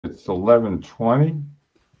It's 11:20,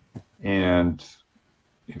 and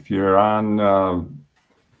if you're on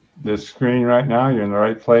this screen right now, you're in the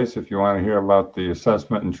right place if you want to hear about the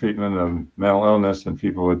assessment and treatment of mental illness in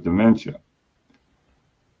people with dementia.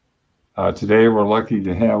 Today, we're lucky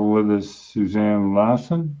to have with us Suzanne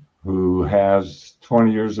Lawson, who has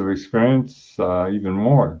 20 years of experience, even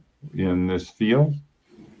more, in this field.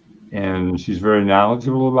 And she's very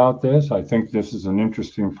knowledgeable about this. I think this is an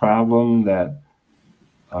interesting problem that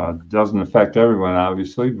doesn't affect everyone,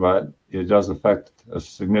 obviously, but it does affect a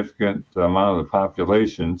significant amount of the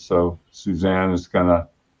population. So Suzanne is going to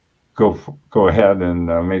go ahead and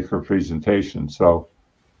make her presentation. So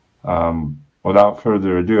without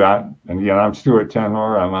further ado, and again, I'm Stuart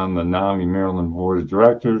Tenhor. I'm on the NAMI Maryland Board of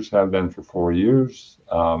Directors, have been for 4 years,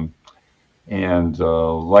 and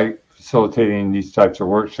like facilitating these types of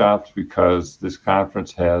workshops because this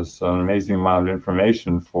conference has an amazing amount of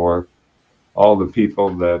information for all the people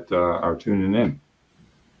that are tuning in.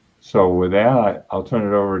 So with that, I'll turn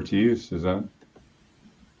it over to you, Suzanne.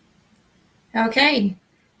 Okay.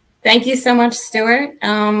 Thank you so much, Stuart.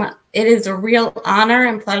 It is a real honor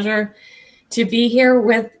and pleasure to be here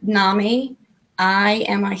with NAMI. I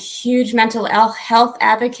am a huge mental health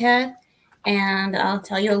advocate, and I'll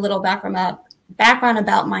tell you a little background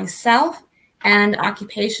about myself and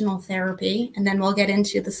occupational therapy, and then we'll get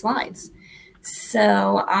into the slides.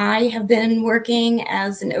 So I have been working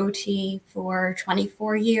as an OT for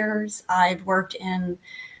 24 years. I've worked in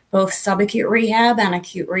both subacute rehab and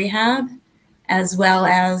acute rehab, as well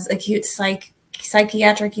as acute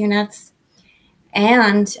psychiatric units.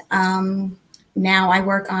 And now I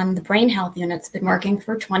work on the brain health units. Been working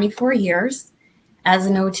for 24 years as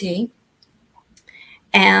an OT.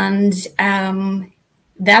 And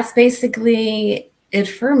that's basically it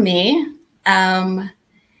for me.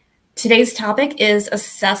 Today's topic is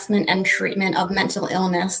assessment and treatment of mental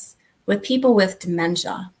illness with people with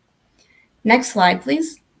dementia. Next slide,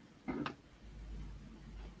 please.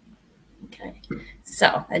 Okay,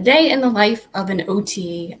 so a day in the life of an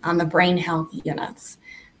OT on the brain health units.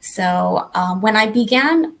 So when I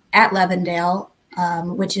began at Levendale,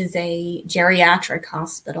 which is a geriatric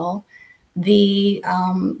hospital, the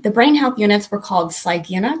brain health units were called psych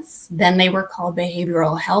units, then they were called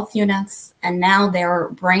behavioral health units, and now they're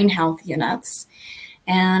brain health units.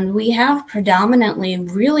 And we have predominantly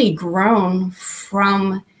really grown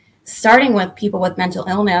from starting with people with mental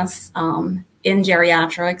illness in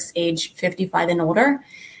geriatrics, age 55 and older,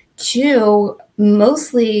 to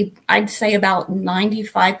mostly, I'd say about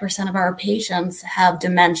 95% of our patients have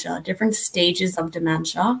dementia, different stages of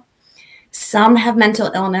dementia. Some have mental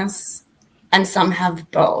illness, and some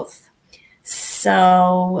have both.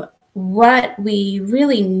 So what we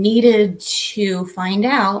really needed to find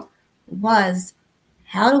out was,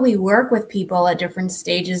 how do we work with people at different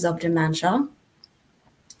stages of dementia?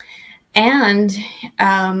 And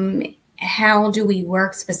how do we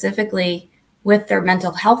work specifically with their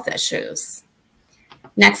mental health issues?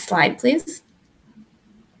 Next slide, please.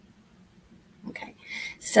 Okay.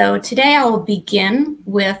 So today I will begin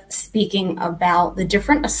with speaking about the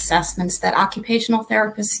different assessments that occupational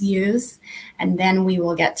therapists use, and then we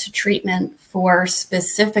will get to treatment for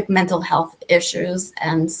specific mental health issues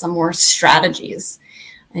and some more strategies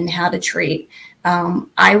in how to treat.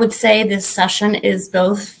 I would say this session is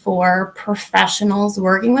both for professionals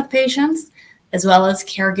working with patients as well as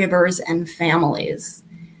caregivers and families.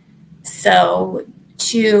 So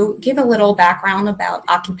to give a little background about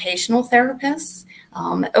occupational therapists,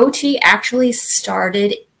 OT actually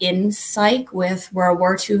started in psych with World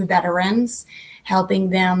War II veterans, helping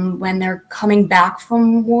them when they're coming back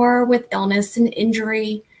from war with illness and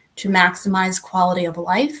injury to maximize quality of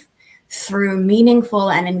life through meaningful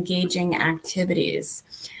and engaging activities.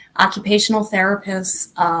 Occupational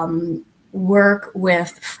therapists work with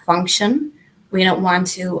function. We don't want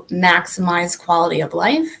to maximize quality of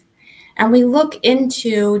life. And we look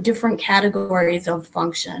into different categories of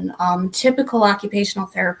function. Typical occupational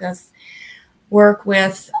therapists work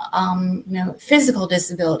with physical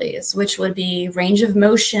disabilities, which would be range of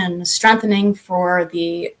motion, strengthening for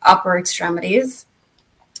the upper extremities,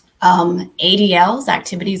 ADLs,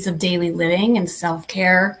 activities of daily living and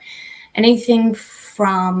self-care, anything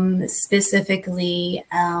from specifically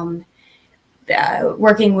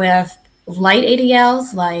working with light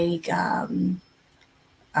ADLs like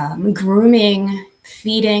grooming,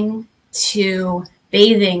 feeding, to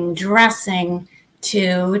bathing, dressing,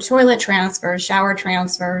 to toilet transfers, shower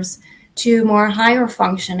transfers, to more higher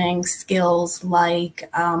functioning skills like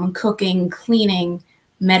cooking, cleaning,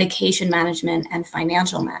 medication management, and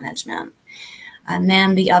financial management. And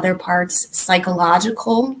then the other parts,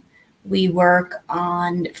 psychological, we work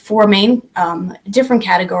on four main different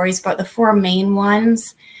categories, but the four main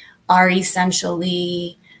ones are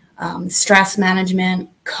essentially stress management,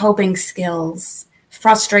 coping skills,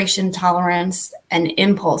 frustration tolerance, and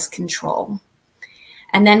impulse control.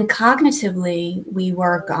 And then cognitively, we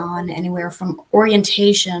work on anywhere from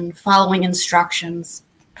orientation, following instructions,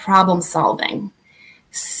 problem solving.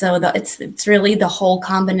 So it's really the whole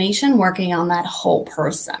combination, working on that whole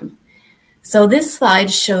person. So this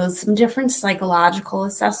slide shows some different psychological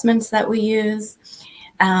assessments that we use,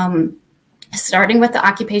 starting with the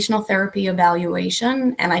occupational therapy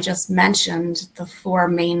evaluation. And I just mentioned the four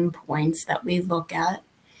main points that we look at.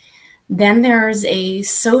 Then there's a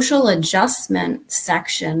social adjustment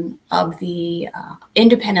section of the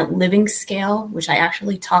independent living scale, which I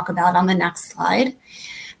actually talk about on the next slide.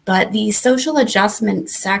 But the social adjustment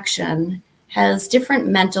section has different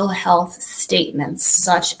mental health statements,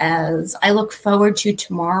 such as, I look forward to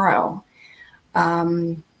tomorrow.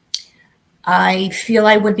 I feel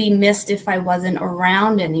I would be missed if I wasn't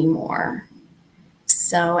around anymore.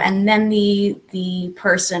 So, and then the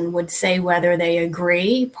person would say whether they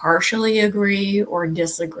agree, partially agree, or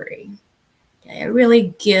disagree. Okay, it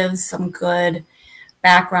really gives some good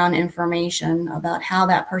background information about how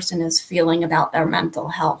that person is feeling about their mental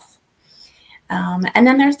health. And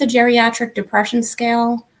then there's the geriatric depression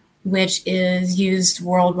scale, which is used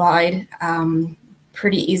worldwide.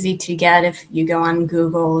 Pretty easy to get if you go on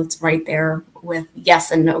Google. It's right there with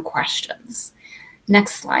yes and no questions.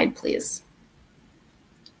 Next slide, please.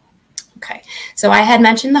 Okay, so I had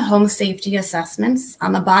mentioned the home safety assessments.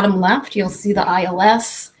 On the bottom left, you'll see the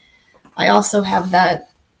ILS. I also have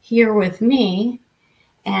that here with me,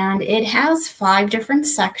 and it has 5 different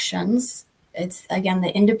sections. It's, again,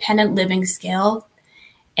 the independent living scale,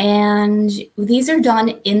 and these are done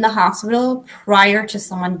in the hospital prior to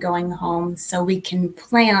someone going home, so we can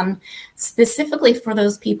plan specifically for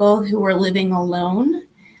those people who are living alone,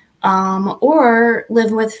 or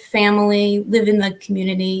live with family, live in the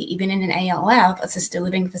community, even in an ALF, assisted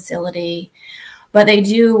living facility. But they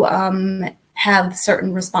do have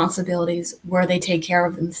certain responsibilities where they take care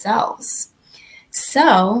of themselves.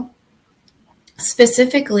 So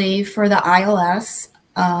specifically for the ILS,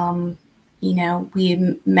 you know,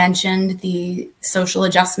 we mentioned the social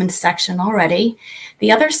adjustment section already.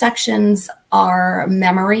 The other sections are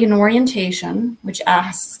memory and orientation, which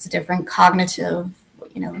asks different cognitive,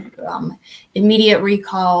 immediate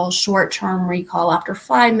recall, short-term recall after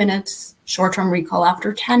 5 minutes, short-term recall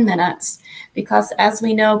after 10 minutes, because as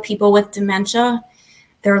we know, people with dementia,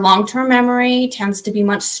 their long-term memory tends to be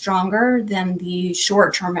much stronger than the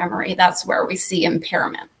short-term memory. That's where we see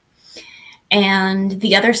impairment. And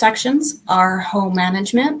the other sections are home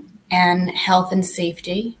management and health and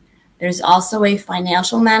safety. There's also a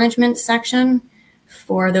financial management section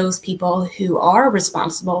for those people who are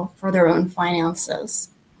responsible for their own finances.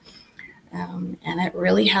 And it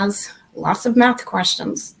really has lots of math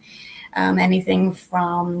questions. Anything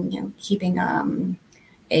from keeping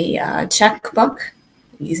a checkbook,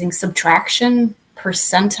 using subtraction,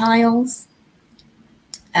 percentiles.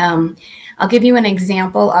 I'll give you an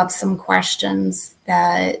example of some questions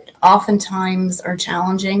that oftentimes are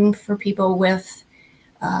challenging for people with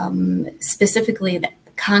specifically that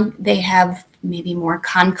they have maybe more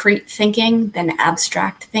concrete thinking than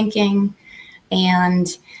abstract thinking. And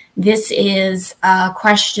this is a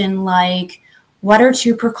question like, what are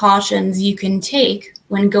 2 precautions you can take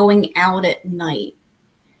when going out at night?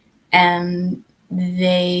 And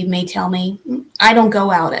they may tell me, I don't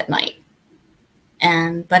go out at night.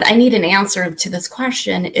 But I need an answer to this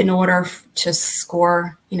question in order to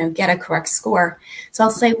score, get a correct score. So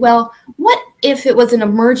I'll say, well, what if it was an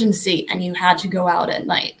emergency and you had to go out at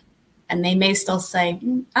night? And they may still say,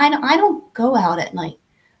 I don't go out at night.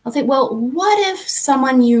 I'll say, well, what if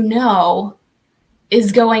someone you know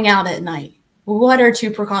is going out at night? What are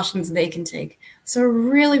 2 precautions they can take? So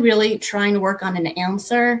really, really trying to work on an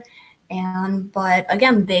answer. But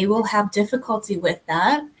again, they will have difficulty with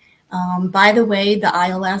that. By the way, the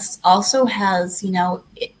ILS also has,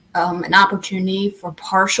 an opportunity for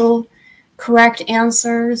partial correct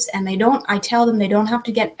answers. And I tell them they don't have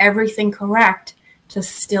to get everything correct to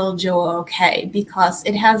still do okay, because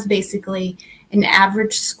it has basically an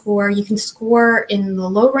average score. You can score in the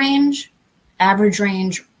low range, average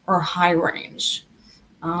range, or high range.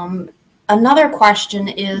 Another question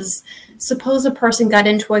is, suppose a person got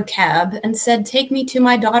into a cab and said, take me to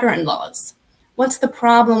my daughter-in-law's. What's the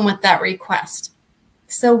problem with that request?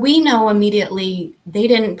 So we know immediately they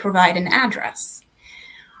didn't provide an address.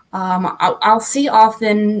 I'll see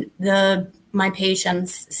often my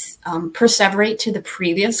patients perseverate to the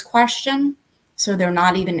previous question. so they're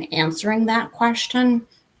not even answering that question.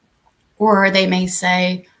 Or they may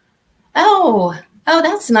say, oh,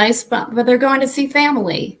 that's nice, but they're going to see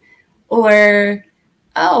family. Or,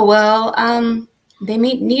 oh, well, they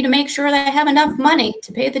need to make sure they have enough money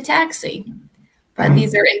to pay the taxi. But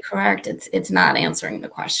these are incorrect. It's not answering the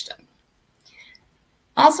question.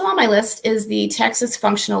 Also on my list is the Texas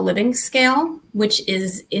Functional Living Scale, which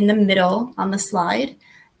is in the middle on the slide.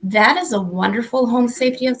 That is a wonderful home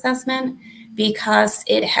safety assessment because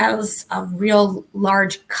it has a real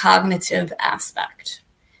large cognitive aspect.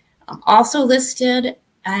 Also listed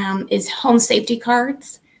is home safety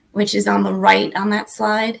cards, which is on the right on that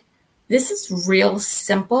slide. This is real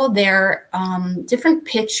simple. They're different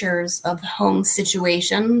pictures of home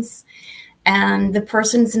situations, and the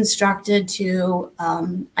person's instructed to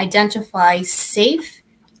identify safe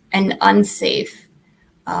and unsafe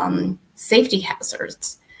safety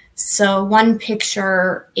hazards. So one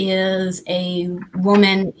picture is a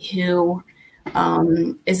woman who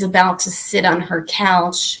is about to sit on her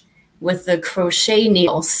couch with the crochet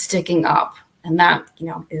needle sticking up, and that,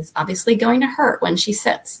 is obviously going to hurt when she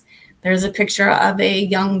sits. There's a picture of a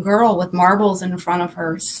young girl with marbles in front of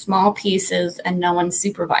her, small pieces, and no one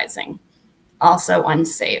supervising. Also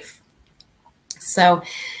unsafe. So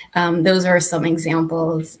those are some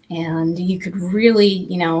examples. And you could really,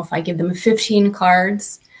 if I give them 15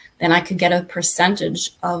 cards, then I could get a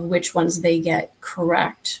percentage of which ones they get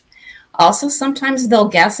correct. Also, sometimes they'll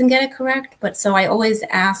guess and get it correct. But so I always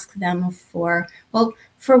ask them for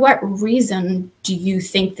what reason do you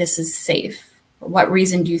think this is safe? What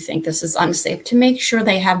reason do you think this is unsafe, to make sure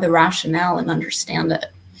they have the rationale and understand it.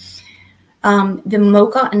 The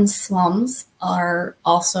MOCA and SLUMS are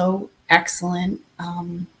also excellent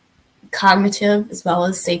cognitive as well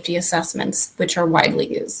as safety assessments, which are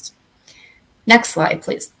widely used. Next slide,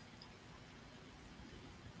 please.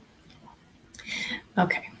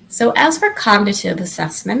 Okay, so as for cognitive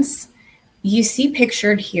assessments, you see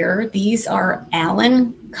pictured here, these are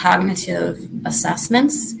Allen cognitive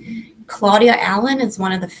assessments. Claudia Allen is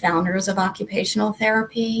one of the founders of occupational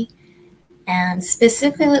therapy, and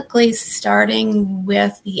specifically starting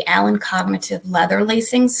with the Allen Cognitive Leather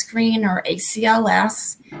Lacing Screen, or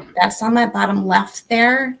ACLS. That's on that bottom left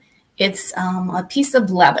there. It's a piece of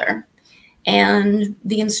leather, and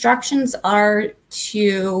the instructions are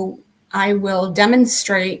I will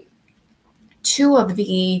demonstrate 2 of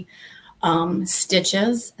the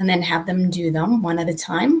stitches and then have them do them one at a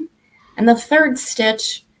time. And the 3rd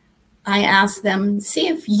stitch, I ask them, see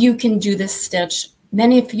if you can do this stitch.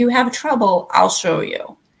 Then if you have trouble, I'll show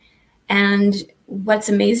you. And what's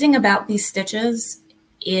amazing about these stitches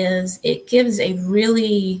is it gives a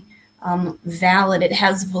really it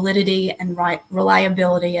has validity and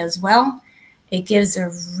reliability as well. It gives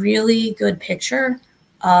a really good picture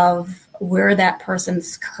of where that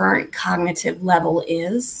person's current cognitive level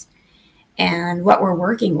is and what we're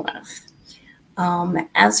working with.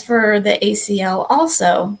 As for the ACL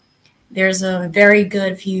also, there's a very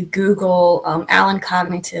good, if you Google Allen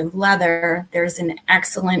Cognitive Leather, there's an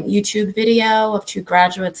excellent YouTube video of 2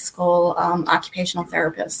 graduate school occupational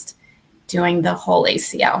therapists doing the whole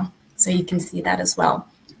ACL. So you can see that as well.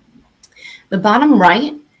 The bottom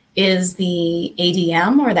right is the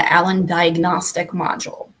ADM, or the Allen Diagnostic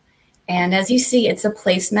Module. And as you see, it's a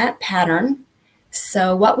placemat pattern.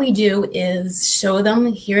 So what we do is show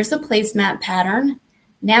them, here's a placemat pattern.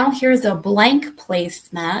 Now here's a blank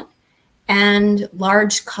placemat and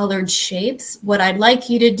large colored shapes. What I'd like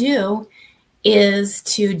you to do is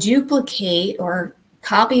to duplicate or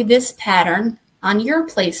copy this pattern on your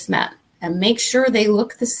placemat and make sure they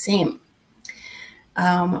look the same.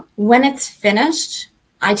 When it's finished,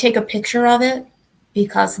 I take a picture of it,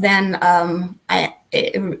 because then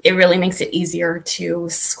it really makes it easier to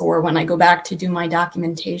score when I go back to do my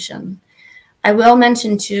documentation. I will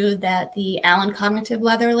mention too that the Allen Cognitive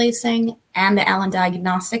Leather Lacing and the Allen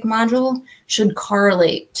Diagnostic Module should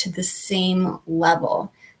correlate to the same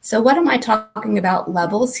level. So what am I talking about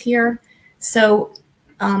levels here? So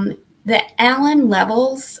the Allen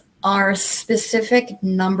levels are specific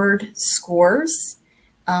numbered scores,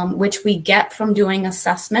 which we get from doing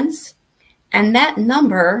assessments. And that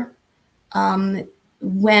number,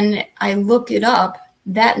 when I look it up,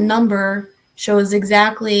 that number shows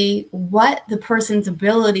exactly what the person's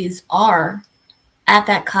abilities are at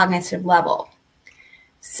that cognitive level.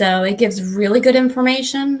 So it gives really good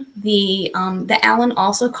information. The Allen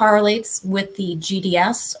also correlates with the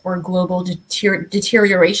GDS, or Global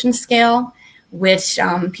Deterioration Scale, which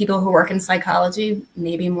people who work in psychology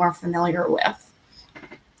may be more familiar with.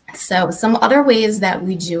 So some other ways that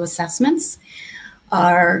we do assessments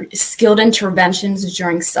are skilled interventions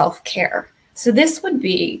during self-care. So this would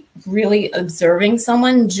be really observing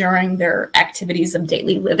someone during their activities of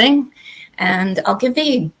daily living. And I'll give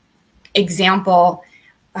the example,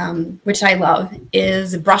 which I love,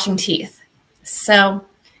 is brushing teeth. So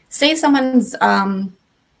say someone's,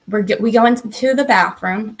 we go into the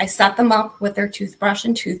bathroom, I set them up with their toothbrush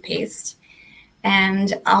and toothpaste,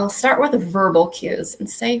 and I'll start with verbal cues and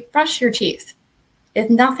say, brush your teeth. If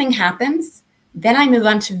nothing happens, then I move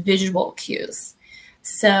on to visual cues.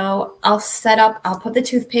 So I'll put the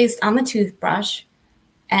toothpaste on the toothbrush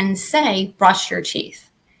and say, brush your teeth.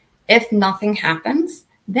 If nothing happens,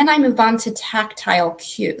 then I move on to tactile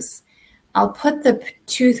cues. I'll put the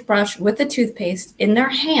toothbrush with the toothpaste in their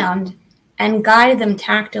hand and guide them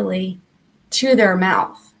tactily to their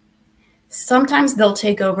mouth. Sometimes they'll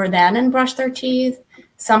take over then and brush their teeth.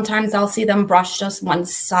 Sometimes I'll see them brush just one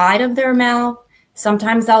side of their mouth.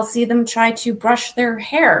 Sometimes I'll see them try to brush their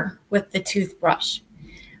hair with the toothbrush.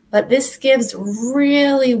 But this gives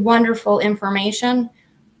really wonderful information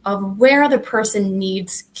of where the person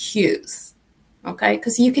needs cues, okay?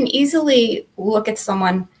 Because you can easily look at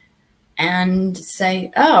someone and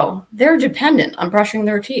say, oh, they're dependent on brushing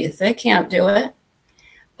their teeth. They can't do it.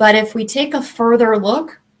 But if we take a further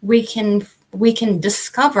look, we can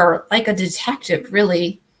discover, like a detective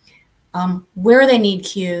really, where they need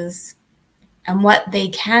cues and what they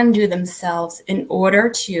can do themselves in order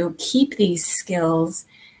to keep these skills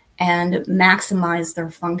and maximize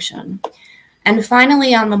their function. And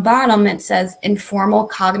finally, on the bottom, it says informal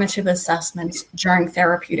cognitive assessments during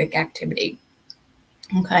therapeutic activity.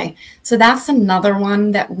 Okay, so that's another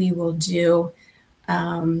one that we will do.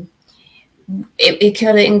 It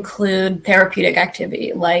could include therapeutic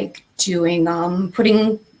activity, like doing,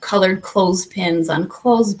 putting colored clothespins on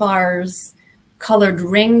clothes bars, colored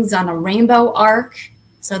rings on a rainbow arc.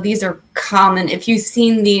 So these are common. If you've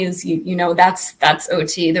seen these, you know that's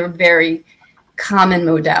OT. They're very common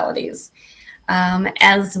modalities,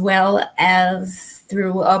 as well as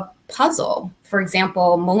through a puzzle. For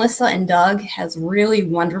example, Melissa and Doug has really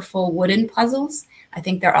wonderful wooden puzzles. I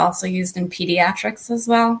think they're also used in pediatrics as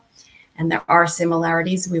well. And there are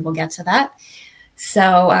similarities. We will get to that.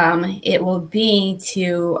 So it will be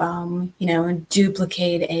to,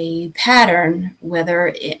 duplicate a pattern,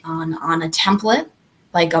 whether on a template,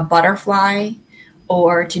 like a butterfly,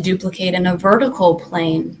 or to duplicate in a vertical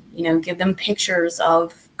plane, give them pictures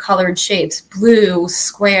of colored shapes, blue,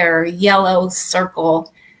 square, yellow,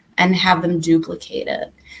 circle, and have them duplicate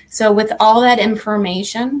it. So with all that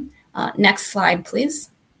information, next slide, please.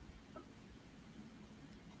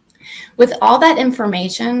 With all that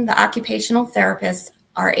information, the occupational therapists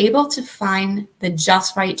are able to find the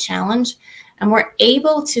just right challenge, and we're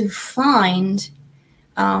able to find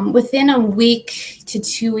within a week to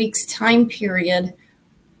 2 weeks time period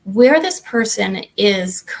where this person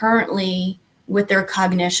is currently with their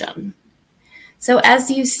cognition. So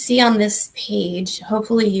as you see on this page,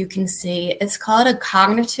 hopefully you can see, it's called a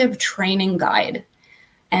cognitive training guide.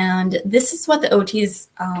 And this is what the OTs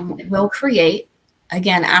will create,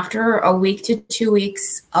 again, after a week to 2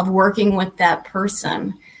 weeks of working with that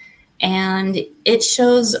person. And it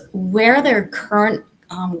shows where their current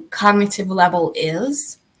cognitive level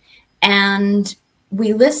is. And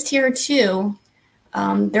we list here too,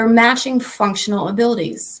 their matching functional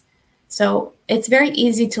abilities. So it's very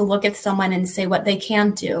easy to look at someone and say what they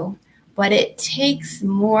can't do, but it takes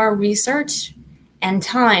more research and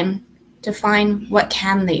time to find what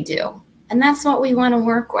can they do. And that's what we want to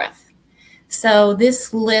work with. So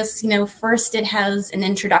this list, first it has an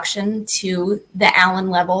introduction to the Allen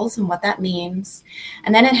levels and what that means.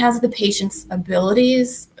 And then it has the patient's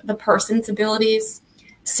abilities, the person's abilities,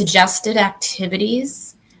 suggested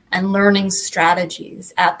activities, and learning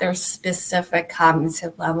strategies at their specific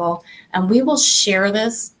cognitive level. And we will share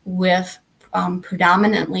this with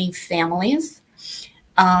predominantly families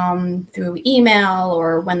through email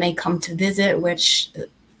or when they come to visit, which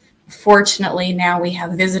fortunately now we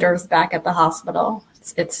have visitors back at the hospital.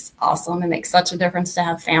 It's awesome. It makes such a difference to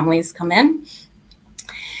have families come in.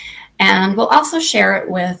 And we'll also share it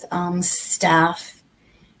with staff,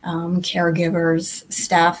 caregivers,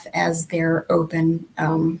 staff, as they're open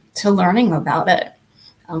to learning about it.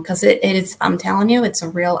 Because it is, I'm telling you, it's a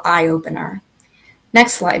real eye-opener.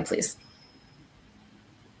 Next slide, please.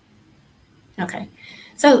 Okay,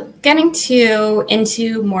 so getting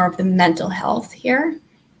into more of the mental health here.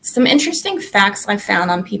 Some interesting facts I found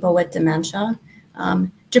on people with dementia.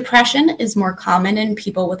 Depression is more common in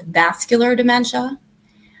people with vascular dementia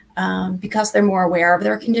because they're more aware of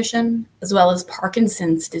their condition, as well as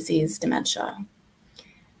Parkinson's disease dementia.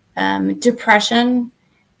 Depression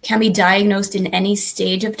can be diagnosed in any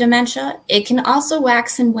stage of dementia. It can also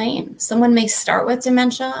wax and wane. Someone may start with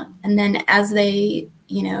dementia, and then as they,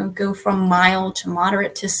 go from mild to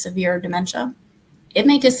moderate to severe dementia, it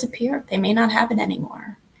may disappear. They may not have it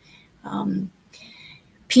anymore.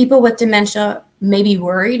 People with dementia may be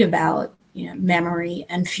worried about, memory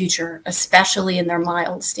and future, especially in their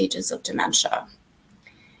mild stages of dementia.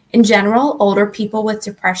 In general, older people with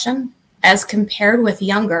depression, as compared with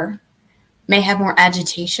younger, may have more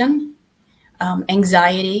agitation,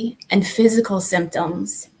 anxiety, and physical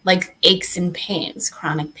symptoms like aches and pains,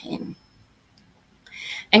 chronic pain.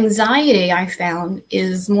 Anxiety, I found,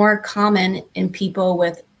 is more common in people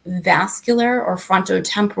with vascular or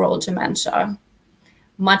frontotemporal dementia,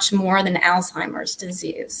 much more than Alzheimer's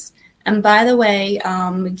disease. And by the way,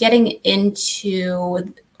 getting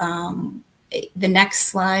into the next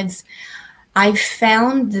slides, I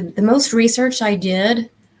found the most research I did,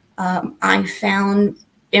 I found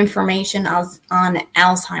information on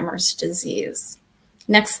Alzheimer's disease.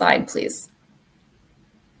 Next slide, please.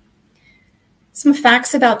 Some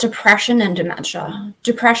facts about depression and dementia.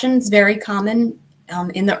 Depression is very common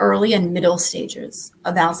in the early and middle stages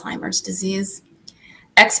of Alzheimer's disease.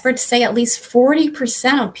 Experts say at least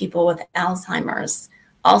 40% of people with Alzheimer's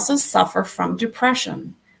also suffer from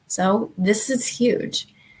depression. So this is huge.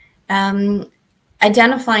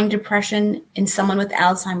 Identifying depression in someone with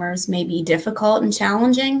Alzheimer's may be difficult and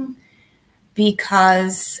challenging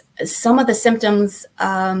because some of the symptoms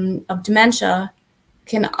of dementia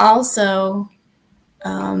can also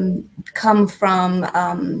come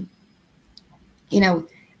from,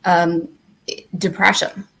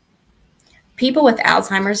 depression. People with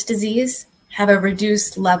Alzheimer's disease have a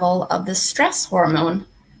reduced level of the stress hormone,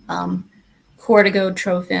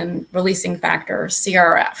 corticotrophin releasing factor,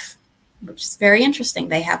 CRF, which is very interesting.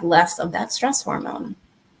 They have less of that stress hormone.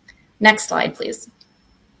 Next slide, please.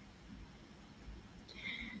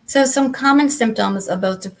 So some common symptoms of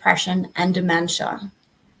both depression and dementia: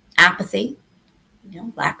 apathy,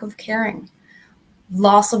 lack of caring,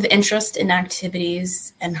 loss of interest in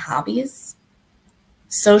activities and hobbies,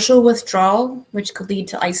 social withdrawal, which could lead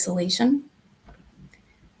to isolation,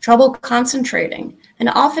 trouble concentrating. And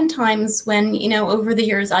oftentimes when, over the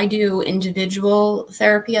years I do individual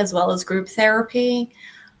therapy as well as group therapy,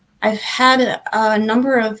 I've had a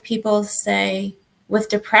number of people say with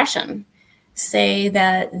depression, say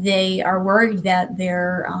that they are worried that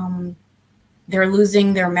they're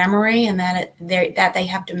losing their memory and that they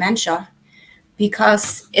have dementia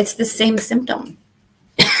because it's the same symptom.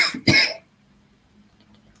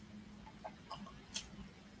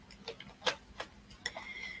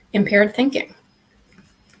 Impaired thinking.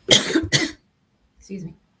 Excuse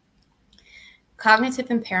me. Cognitive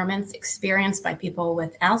impairments experienced by people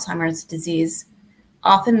with Alzheimer's disease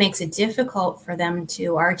often makes it difficult for them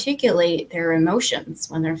to articulate their emotions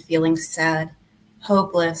when they're feeling sad,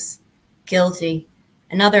 hopeless, guilty,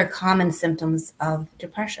 and other common symptoms of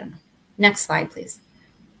depression. Next slide, please.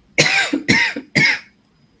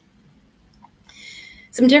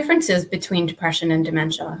 Some differences between depression and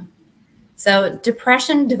dementia. So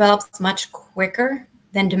depression develops much quicker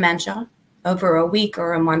than dementia, over a week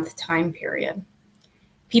or a month time period.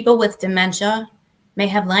 People with dementia may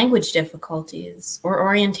have language difficulties or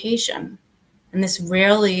orientation, and this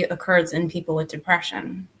rarely occurs in people with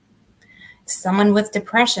depression. Someone with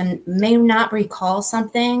depression may not recall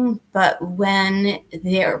something, but when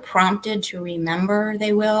they're prompted to remember,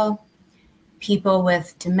 they will. People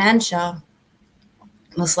with dementia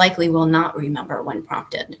most likely will not remember when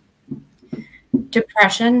prompted.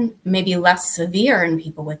 Depression may be less severe in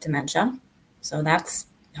people with dementia, so that's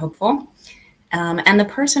hopeful. And the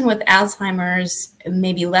person with Alzheimer's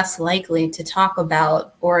may be less likely to talk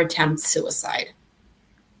about or attempt suicide.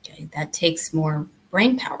 Okay, that takes more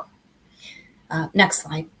brain power. Next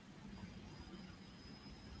slide.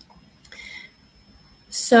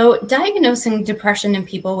 So diagnosing depression in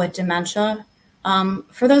people with dementia,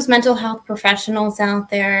 for those mental health professionals out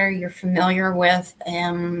there, you're familiar with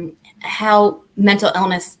how mental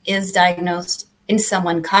illness is diagnosed in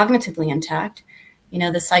someone cognitively intact.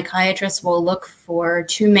 The psychiatrist will look for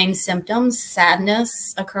two main symptoms: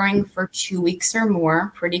 sadness occurring for 2 weeks or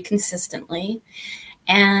more pretty consistently,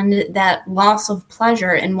 and that loss of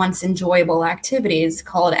pleasure in one's enjoyable activities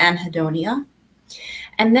called anhedonia,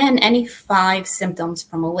 and then any 5 symptoms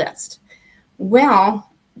from a list. Well,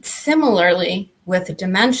 similarly with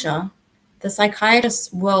dementia, the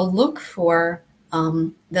psychiatrist will look for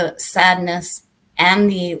the sadness and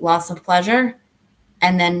the loss of pleasure,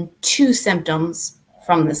 and then 2 symptoms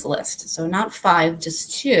from this list. So not 5,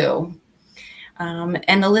 just 2.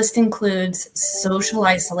 And the list includes social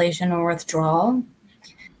isolation or withdrawal,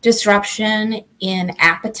 disruption in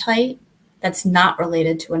appetite that's not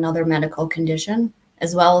related to another medical condition,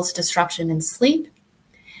 as well as disruption in sleep,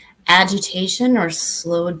 agitation or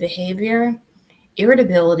slowed behavior,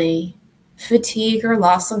 irritability, fatigue or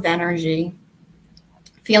loss of energy,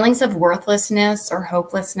 feelings of worthlessness or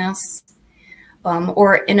hopelessness,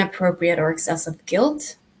 or inappropriate or excessive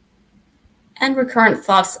guilt, and recurrent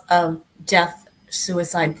thoughts of death,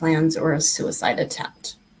 suicide plans, or a suicide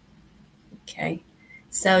attempt. Okay,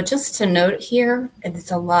 so just to note here,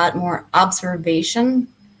 it's a lot more observation,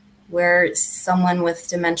 where someone with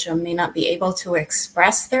dementia may not be able to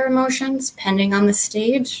express their emotions depending on the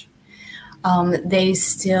stage. They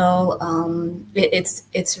still,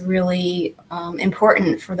 it's really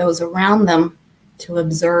important for those around them to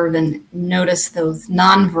observe and notice those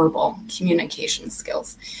nonverbal communication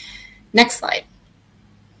skills. Next slide.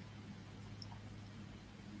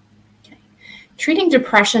 Okay. Treating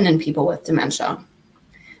depression in people with dementia.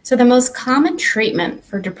 So the most common treatment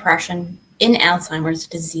for depression in Alzheimer's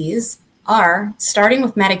disease are starting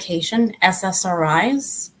with medication,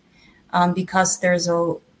 SSRIs, because there's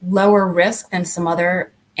a lower risk than some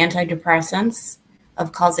other antidepressants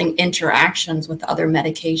of causing interactions with other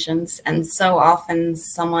medications. And so often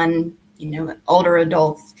someone, older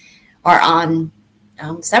adults are on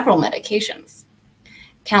several medications.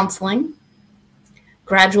 Counseling,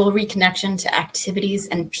 gradual reconnection to activities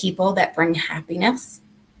and people that bring happiness.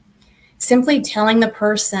 Simply telling the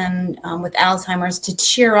person with Alzheimer's to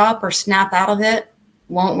cheer up or snap out of it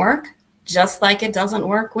won't work, just like it doesn't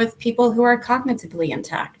work with people who are cognitively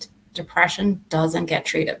intact. Depression doesn't get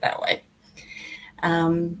treated that way.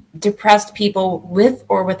 Depressed people with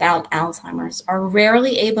or without Alzheimer's are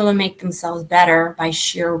rarely able to make themselves better by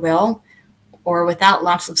sheer will or without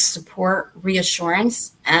lots of support,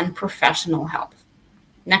 reassurance, and professional help.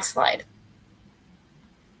 Next slide.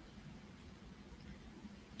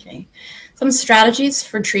 Okay, some strategies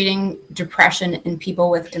for treating depression in people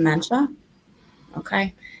with dementia.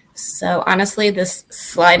 Okay, so honestly, this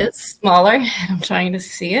slide is smaller. I'm trying to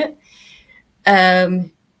see it.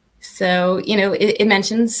 It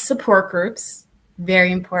mentions support groups,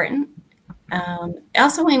 very important.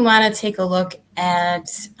 Also, we want to take a look at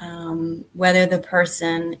whether the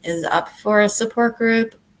person is up for a support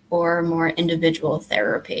group or more individual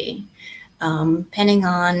therapy. Depending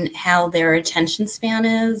on how their attention span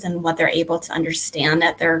is and what they're able to understand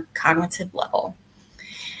at their cognitive level.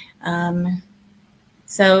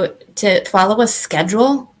 So to follow a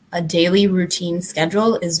schedule, a daily routine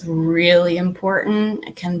schedule is really important.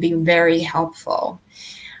 It can be very helpful.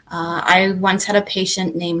 I once had a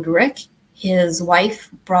patient named Rick. His wife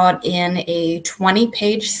brought in a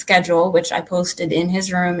 20-page schedule, which I posted in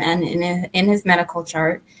his room and in his medical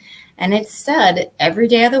chart. And it said every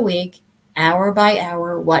day of the week, hour by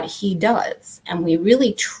hour, what he does. And we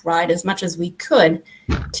really tried as much as we could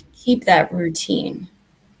to keep that routine.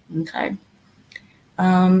 Okay.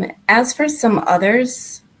 As for some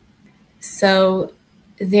others, so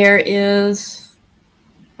there is,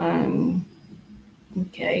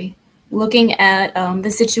 looking at the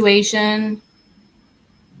situation.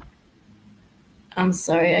 I'm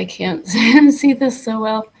sorry, I can't see this so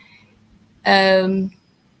well.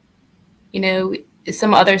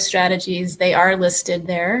 Some other strategies, they are listed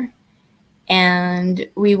there. And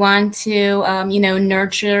we want to,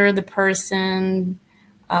 nurture the person,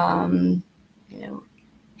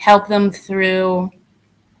 help them through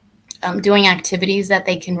doing activities that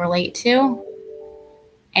they can relate to,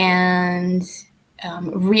 and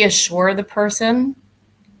reassure the person.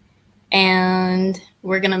 And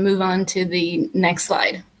we're going to move on to the next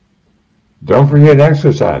slide. Don't forget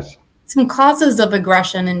exercise. Some causes of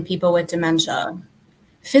aggression in people with dementia.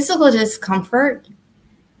 Physical discomfort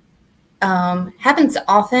happens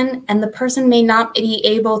often, and the person may not be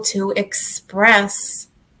able to express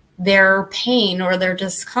their pain or their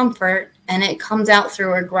discomfort, and it comes out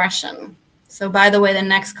through aggression. So by the way, the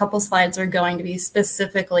next couple slides are going to be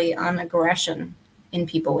specifically on aggression in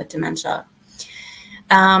people with dementia.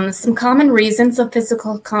 Some common reasons of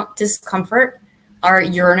physical discomfort are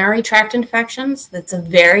urinary tract infections. That's a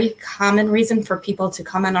very common reason for people to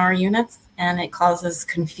come in our units, and it causes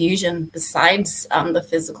confusion besides the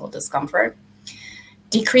physical discomfort.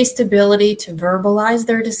 Decreased ability to verbalize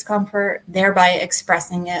their discomfort, thereby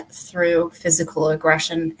expressing it through physical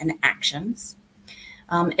aggression and actions.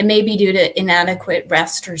 It may be due to inadequate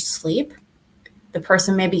rest or sleep. The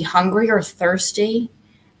person may be hungry or thirsty,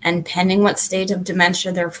 and depending what stage of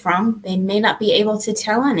dementia they're from, they may not be able to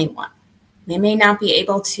tell anyone. They may not be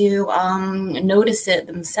able to notice it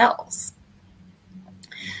themselves.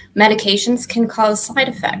 Medications can cause side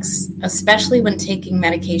effects, especially when taking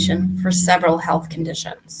medication for several health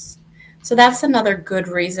conditions. So that's another good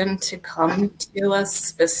reason to come to a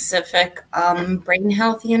specific brain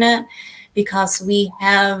health unit, because we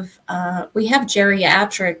have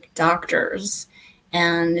geriatric doctors,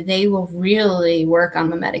 and they will really work on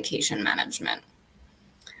the medication management.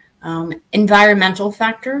 Environmental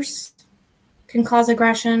factors can cause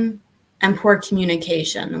aggression, and poor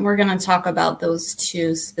communication. And we're going to talk about those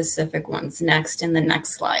two specific ones next in the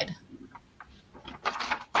next slide.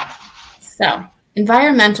 So,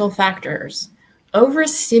 environmental factors: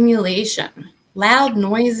 overstimulation, loud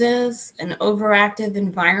noises, an overactive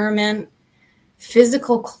environment,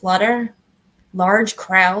 physical clutter, large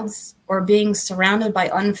crowds, or being surrounded by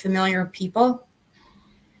unfamiliar people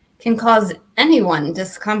can cause anyone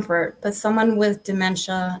discomfort, but someone with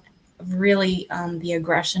dementia, really the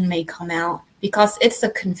aggression may come out because it's a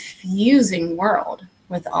confusing world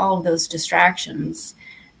with all of those distractions,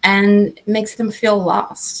 and it makes them feel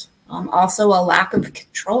lost. Also a lack of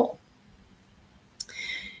control.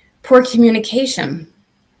 Poor communication.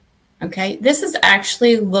 Okay, this is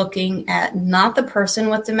actually looking at not the person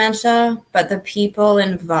with dementia, but the people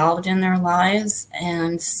involved in their lives,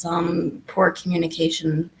 and some poor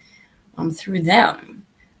communication through them.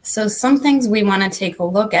 So some things we want to take a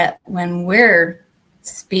look at when we're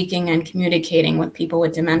speaking and communicating with people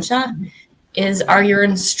with dementia is, are your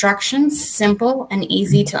instructions simple and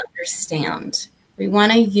easy to understand? We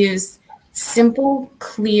want to use simple,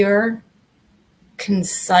 clear,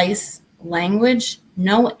 concise language,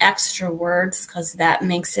 no extra words, because that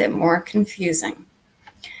makes it more confusing.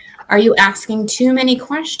 Are you asking too many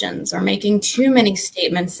questions or making too many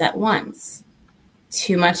statements at once?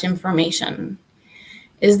 Too much information.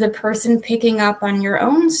 Is the person picking up on your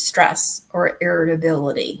own stress or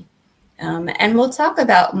irritability? And we'll talk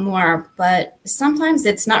about more, but sometimes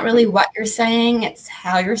it's not really what you're saying, it's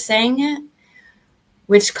how you're saying it,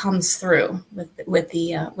 which comes through with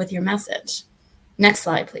your message. Next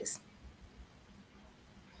slide, please.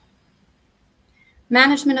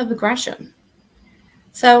 Management of aggression.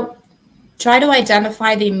 So try to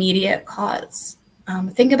identify the immediate cause.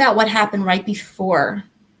 Think about what happened right before.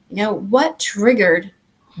 What triggered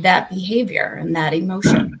that behavior and that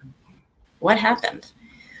emotion? What happened?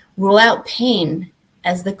 Rule out pain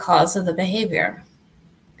as the cause of the behavior.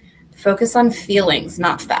 Focus on feelings,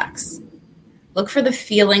 not facts. Look for the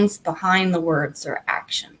feelings behind the words or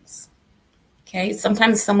actions. Okay,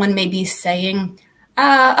 sometimes someone may be saying,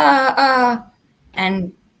 and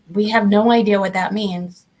we have no idea what that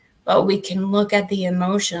means, but we can look at the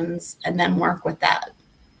emotions and then work with that.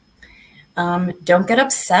 Don't get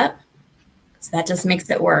upset, because that just makes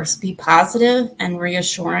it worse. Be positive and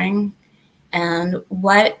reassuring. And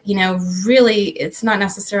what, really, it's not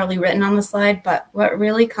necessarily written on the slide, but what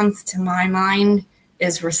really comes to my mind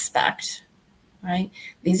is respect, right?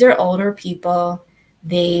 These are older people.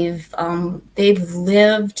 They've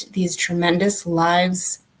lived these tremendous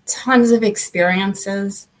lives, tons of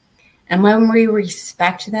experiences. And when we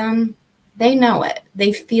respect them, they know it,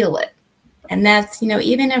 they feel it. And that's,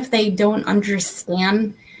 even if they don't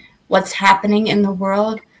understand what's happening in the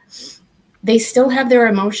world, they still have their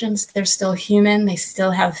emotions. They're still human. They still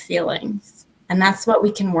have feelings. And that's what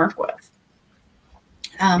we can work with.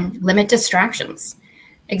 Limit distractions.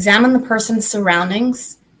 Examine the person's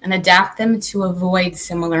surroundings and adapt them to avoid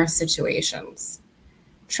similar situations.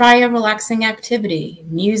 Try a relaxing activity.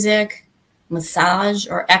 Music, massage,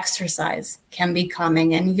 or exercise can be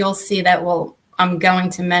calming. And you'll see that I'm going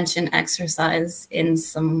to mention exercise in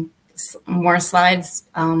some more slides,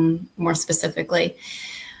 more specifically.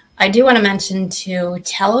 I do want to mention too,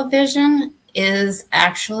 television is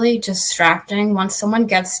actually distracting. Once someone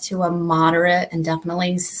gets to a moderate and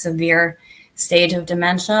definitely severe stage of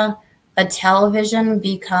dementia, a television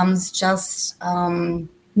becomes just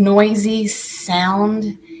noisy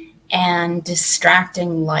sound and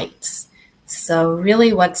distracting lights. So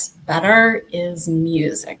really what's better is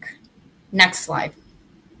music. Next slide.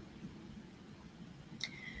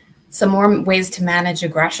 Some more ways to manage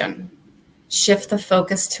aggression. Shift the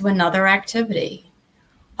focus to another activity.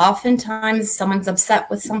 Oftentimes someone's upset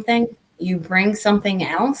with something, you bring something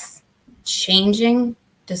else, changing,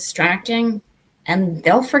 distracting, and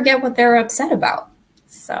they'll forget what they're upset about.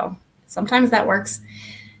 So sometimes that works.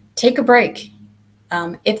 Take a break.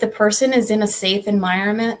 If the person is in a safe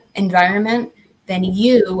environment, then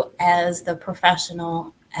you as the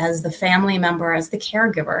professional, as the family member, as the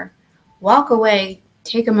caregiver, walk away,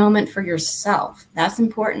 take a moment for yourself. That's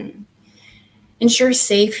important. Ensure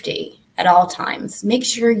safety at all times. Make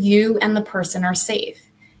sure you and the person are safe.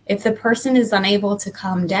 If the person is unable to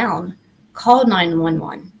calm down, call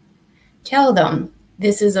 911. Tell them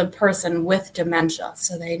this is a person with dementia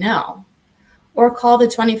so they know. Or call the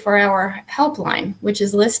 24-hour helpline, which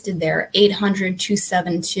is listed there,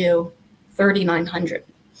 800-272-3900.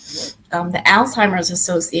 The Alzheimer's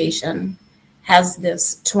Association has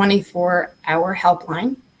this 24-hour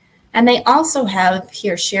helpline. And they also have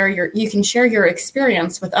here, you can share your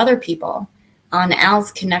experience with other people on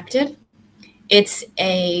Alz Connected. It's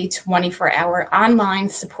a 24-hour online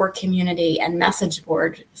support community and message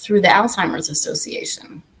board through the Alzheimer's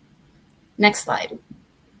Association. Next slide.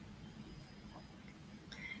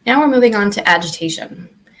 Now we're moving on to agitation.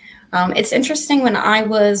 It's interesting, when I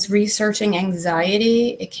was researching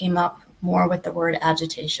anxiety, it came up more with the word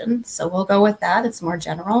agitation. So we'll go with that. It's more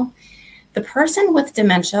general. The person with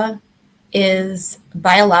dementia is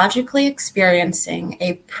biologically experiencing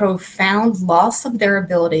a profound loss of their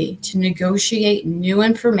ability to negotiate new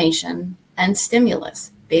information and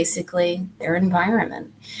stimulus, basically their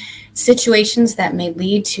environment. Situations that may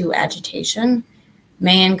lead to agitation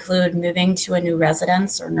may include moving to a new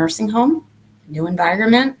residence or nursing home, new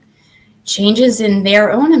environment, changes in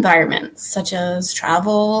their own environment, such as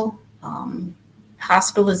travel,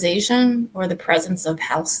 hospitalization, or the presence of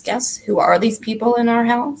house guests. Who are these people in our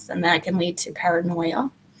house? And that can lead to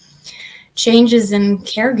paranoia. Changes in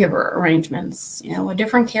caregiver arrangements, a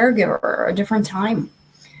different caregiver, a different time.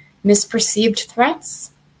 Misperceived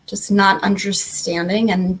threats, just not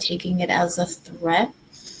understanding and taking it as a threat.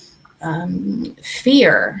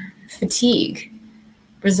 Fear, fatigue,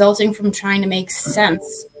 resulting from trying to make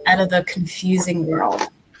sense out of the confusing world.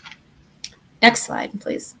 Next slide,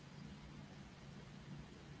 please.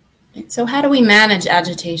 So how do we manage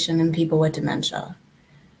agitation in people with dementia?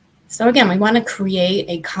 So again, we want to create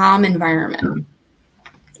a calm environment.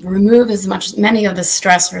 Remove many of the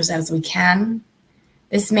stressors as we can.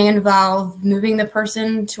 This may involve moving the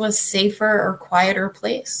person to a safer or quieter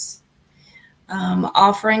place.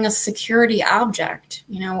 Offering a security object.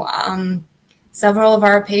 Several of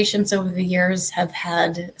our patients over the years have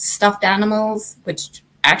had stuffed animals, which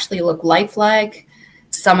actually look lifelike.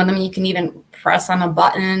 Some of them you can even press on a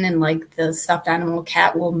button and like the stuffed animal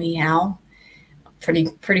cat will meow.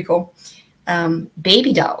 Pretty cool.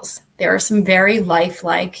 Baby dolls. There are some very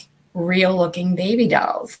lifelike, real looking baby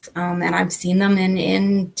dolls. And I've seen them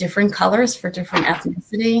in different colors for different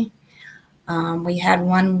ethnicity. We had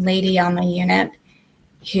one lady on the unit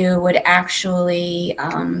who would actually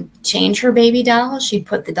change her baby doll. She'd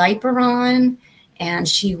put the diaper on and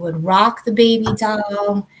she would rock the baby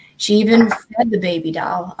doll. She even fed the baby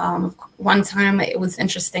doll. One time it was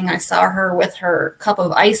interesting. I saw her with her cup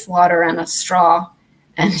of ice water and a straw,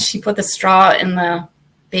 and she put the straw in the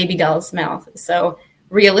baby doll's mouth. So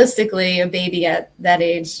realistically, a baby at that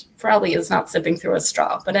age probably is not sipping through a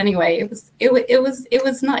straw. But anyway, it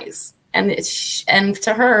was nice, and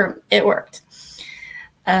to her it worked.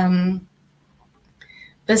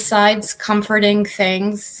 Besides comforting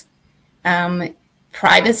things,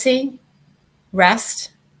 privacy, rest.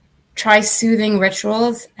 Try soothing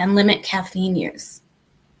rituals and limit caffeine use.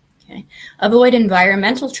 Okay. Avoid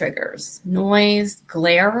environmental triggers, noise,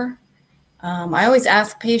 glare. I always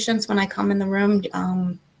ask patients when I come in the room, do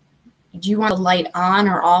you want the light on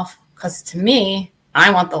or off? Because to me, I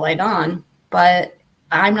want the light on, but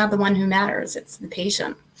I'm not the one who matters. It's the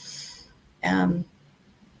patient.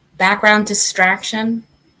 Background distraction,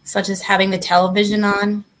 such as having the television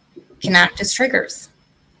on, can act as triggers.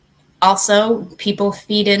 Also, people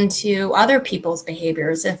feed into other people's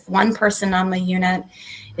behaviors. If one person on the unit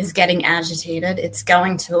is getting agitated, it's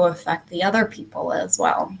going to affect the other people as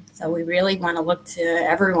well. So we really want to look to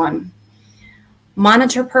everyone.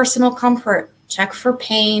 Monitor personal comfort. Check for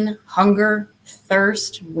pain, hunger,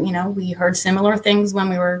 thirst. We heard similar things when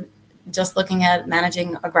we were just looking at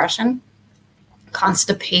managing aggression.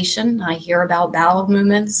 Constipation. I hear about bowel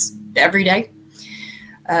movements every day.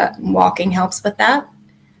 Walking helps with that.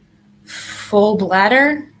 Full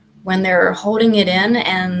bladder, when they're holding it in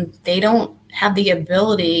and they don't have the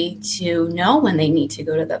ability to know when they need to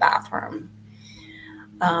go to the bathroom.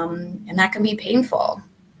 And that can be painful.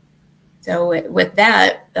 So with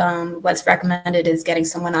that, what's recommended is getting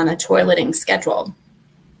someone on a toileting schedule.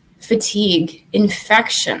 Fatigue,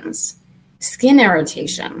 infections, skin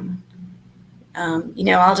irritation.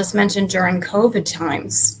 I'll just mention during COVID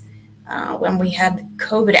times, when we had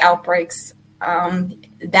COVID outbreaks,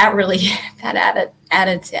 that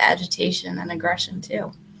added to agitation and aggression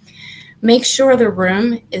too. Make sure the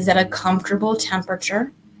room is at a comfortable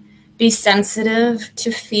temperature. Be sensitive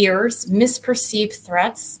to fears, misperceived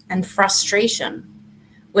threats, and frustration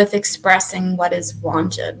with expressing what is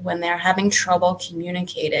wanted when they're having trouble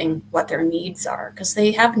communicating what their needs are, because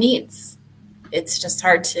they have needs. It's just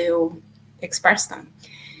hard to express them.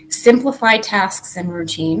 Simplify tasks and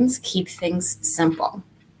routines. Keep things simple.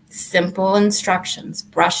 Simple instructions.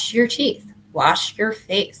 Brush your teeth. Wash your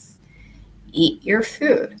face. Eat your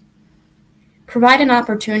food. Provide an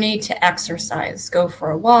opportunity to exercise. Go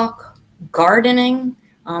for a walk. Gardening.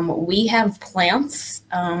 We have plants.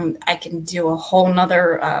 I can do a whole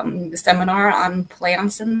nother seminar on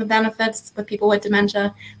plants and the benefits with people with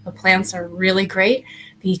dementia. But plants are really great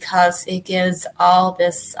because it gives all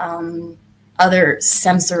this other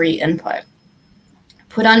sensory input.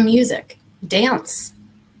 Put on music. Dance.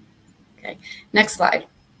 Okay, next slide.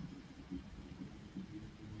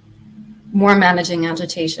 More managing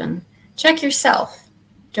agitation. Check yourself.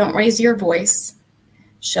 Don't raise your voice.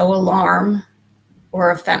 Show alarm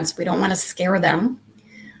or offense. We don't want to scare them.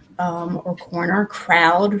 Or corner,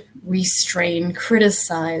 crowd, restrain,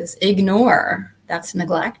 criticize, ignore. That's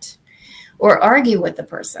neglect. Or argue with the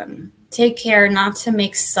person. Take care not to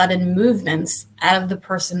make sudden movements out of the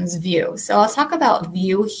person's view. So I'll talk about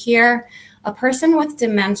view here. A person with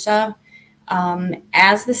dementia,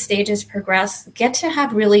 as the stages progress, get to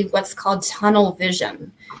have really what's called tunnel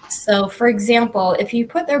vision. So for example, if you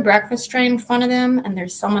put their breakfast tray in front of them and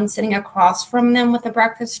there's someone sitting across from them with a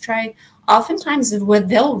breakfast tray, oftentimes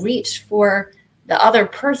they'll reach for the other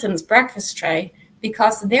person's breakfast tray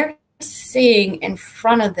because they're seeing in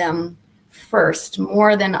front of them first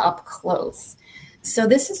more than up close. So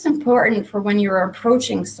this is important for when you're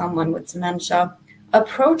approaching someone with dementia.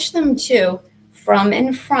 Approach them too from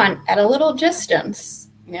in front at a little distance,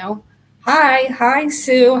 you know, hi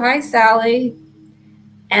Sue, hi Sally,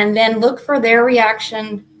 and then look for their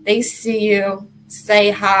reaction. They see you, say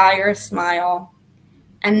hi or smile,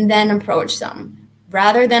 and then approach them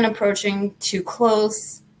rather than approaching too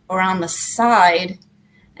close or on the side,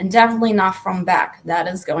 and definitely not from back. That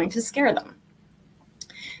is going to scare them.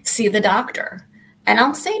 See the doctor. And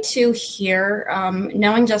I'll say too here,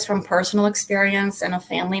 knowing just from personal experience and a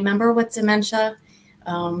family member with dementia,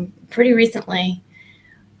 pretty recently,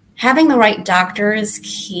 having the right doctor is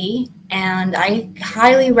key. And I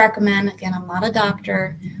highly recommend, again, I'm not a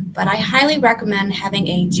doctor, but I highly recommend having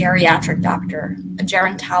a geriatric doctor, a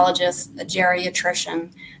gerontologist, a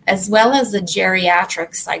geriatrician, as well as a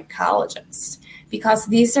geriatric psychologist, because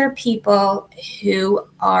these are people who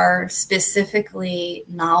are specifically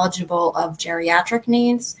knowledgeable of geriatric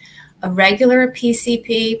needs. A regular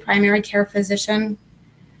PCP, primary care physician,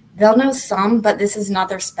 they'll know some, but this is not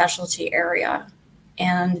their specialty area.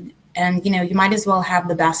 And you know, you might as well have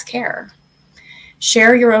the best care.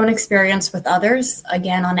 Share your own experience with others,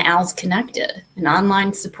 again, on ALS Connected, an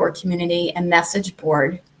online support community and message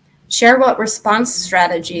board. Share what response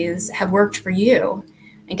strategies have worked for you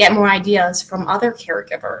and get more ideas from other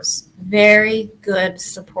caregivers. Very good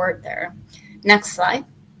support there. Next slide.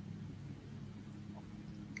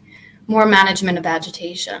 More management of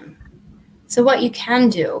agitation. So what you can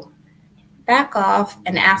do, back off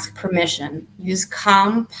and ask permission. Use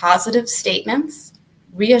calm, positive statements,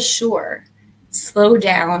 reassure, slow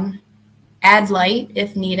down, add light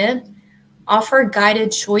if needed, offer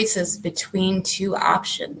guided choices between two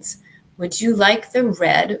options. Would you like the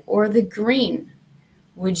red or the green?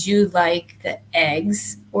 Would you like the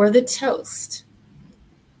eggs or the toast?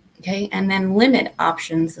 Okay, and then limit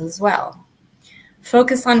options as well.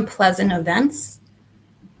 Focus on pleasant events.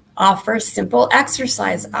 Offer simple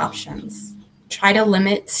exercise options. Try to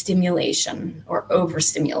limit stimulation or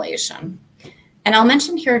overstimulation. And I'll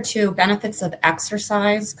mention here too, benefits of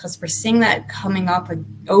exercise, because we're seeing that coming up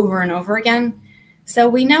over and over again. So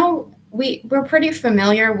we know we're pretty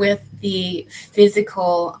familiar with the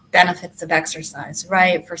physical benefits of exercise,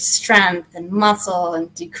 right? For strength and muscle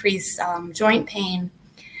and decrease joint pain.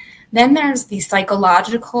 Then there's the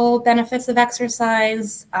psychological benefits of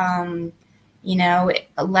exercise, you know,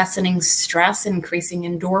 lessening stress, increasing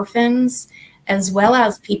endorphins, as well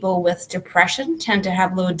as people with depression tend to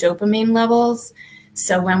have low dopamine levels.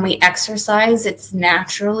 So when we exercise, it's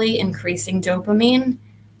naturally increasing dopamine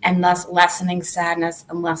and thus lessening sadness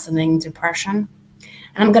and lessening depression.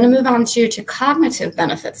 And I'm going to move on to cognitive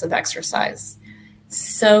benefits of exercise.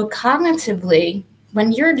 So cognitively,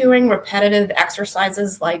 when you're doing repetitive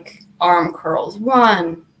exercises like arm curls,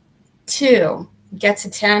 1, 2, get to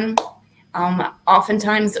 10.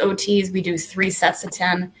 Oftentimes OTs, we do 3 sets of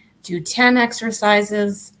 10, do 10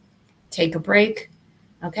 exercises, take a break.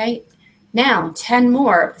 Okay, now 10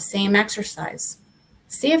 more of the same exercise.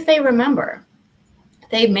 See if they remember.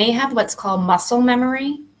 They may have what's called muscle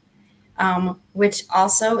memory, which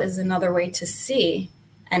also is another way to see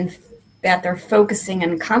and that they're focusing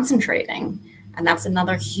and concentrating. And that's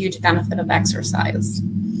another huge benefit of exercise.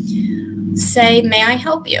 Say, may I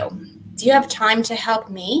help you? Do you have time to help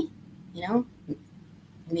me? You know,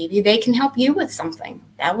 maybe they can help you with something.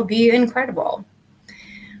 That would be incredible.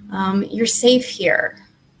 You're safe here.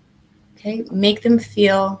 Okay, make them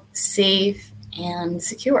feel safe and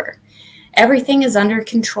secure. Everything is under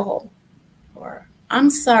control. Or, I'm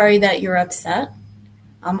sorry that you're upset.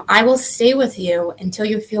 I will stay with you until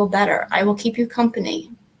you feel better. I will keep you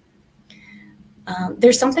company.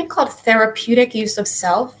 There's something called therapeutic use of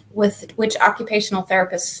self, with which occupational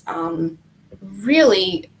therapists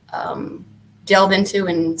really delve into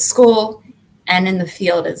in school and in the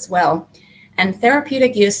field as well. And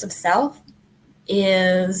therapeutic use of self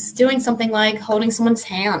is doing something like holding someone's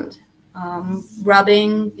hand,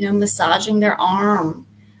 rubbing, massaging their arm.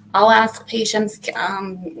 I'll ask patients,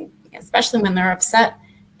 especially when they're upset,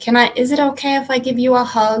 is it okay if I give you a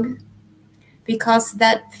hug? Because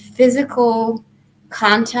that physical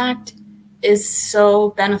contact is so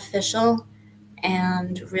beneficial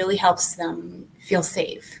and really helps them feel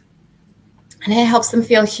safe. And it helps them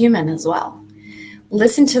feel human as well.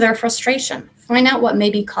 Listen to their frustration. Find out what may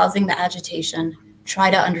be causing the agitation. Try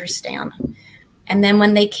to understand. And then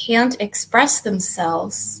when they can't express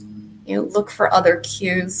themselves, look for other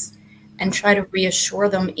cues and try to reassure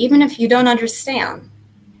them, even if you don't understand.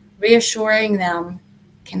 Reassuring them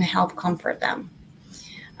can help comfort them.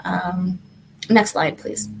 Next slide,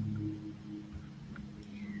 please.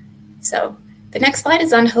 So the next slide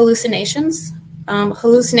is on hallucinations.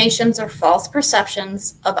 Hallucinations are false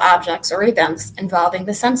perceptions of objects or events involving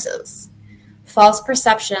the senses. False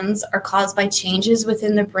perceptions are caused by changes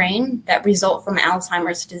within the brain that result from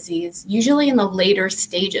Alzheimer's disease, usually in the later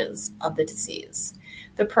stages of the disease.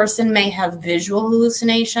 The person may have visual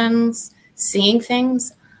hallucinations, seeing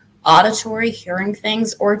things, auditory, hearing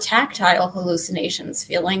things, or tactile hallucinations,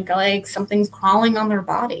 feeling like something's crawling on their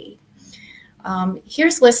body.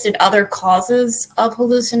 Here's listed other causes of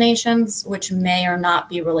hallucinations, which may or not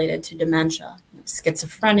be related to dementia: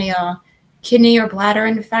 schizophrenia, kidney or bladder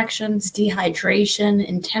infections, dehydration,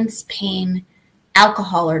 intense pain,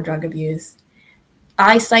 alcohol or drug abuse,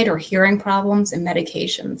 eyesight or hearing problems, and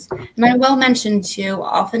medications. And I will mention too,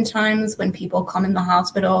 oftentimes when people come in the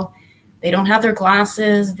hospital, they don't have their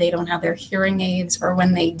glasses, they don't have their hearing aids, or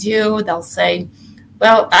when they do, they'll say,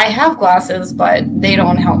 well, I have glasses, but they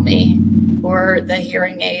don't help me. Or the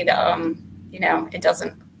hearing aid, it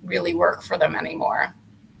doesn't really work for them anymore.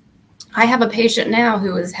 I have a patient now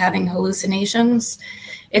who is having hallucinations.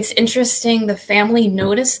 It's interesting, the family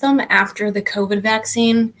noticed them after the COVID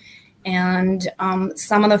vaccine, and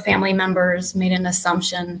some of the family members made an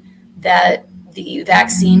assumption that the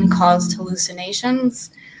vaccine caused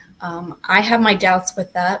hallucinations. I have my doubts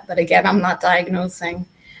with that, but again, I'm not diagnosing.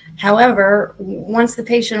 However, once the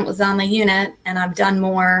patient was on the unit and I've done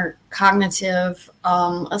more cognitive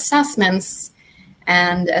assessments,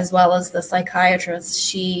 and as well as the psychiatrist,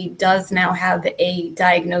 she does now have a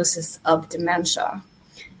diagnosis of dementia.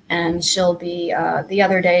 And she'll be, the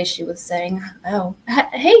other day she was saying, oh,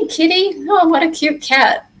 hey, kitty, oh, what a cute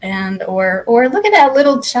cat. And, or look at that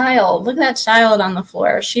little child, look at that child on the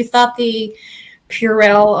floor. She thought the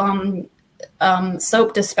Purell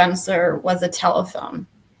soap dispenser was a telephone.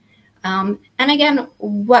 And again,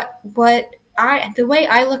 the way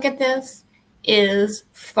I look at this is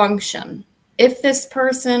function. If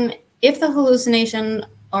the hallucination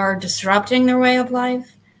are disrupting their way of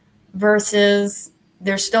life versus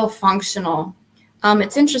they're still functional.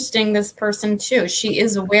 It's interesting, this person too, she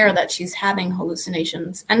is aware that she's having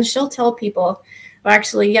hallucinations, and she'll tell people, well,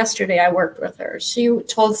 actually yesterday I worked with her. She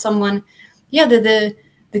told someone, yeah, the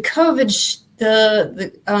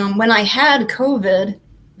COVID, when I had COVID,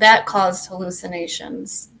 that caused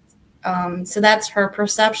hallucinations. So that's her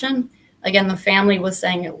perception. Again, the family was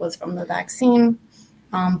saying it was from the vaccine,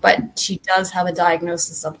 but she does have a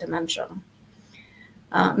diagnosis of dementia.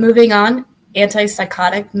 Moving on,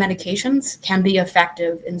 antipsychotic medications can be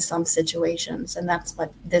effective in some situations, and that's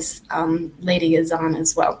what this lady is on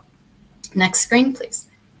as well. Next screen, please.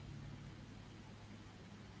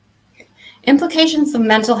 Okay. Implications of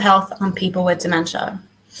mental health on people with dementia.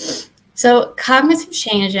 So cognitive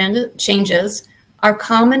changes are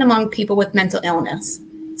common among people with mental illness,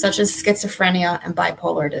 such as schizophrenia and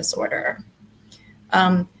bipolar disorder.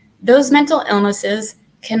 Those mental illnesses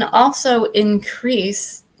can also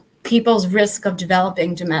increase people's risk of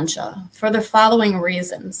developing dementia for the following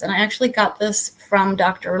reasons. And I actually got this from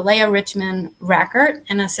Dr. Leah Richmond Rackert,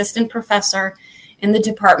 an assistant professor in the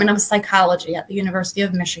Department of Psychology at the University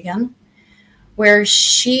of Michigan, where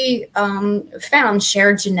she found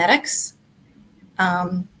shared genetics,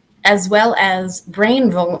 as well as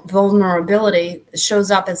brain vulnerability that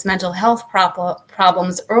shows up as mental health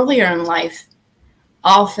problems earlier in life,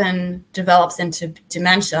 often develops into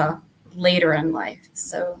dementia later in life.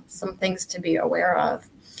 So some things to be aware of.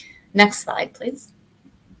 Next slide, please.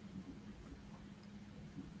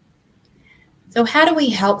 So how do we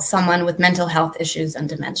help someone with mental health issues and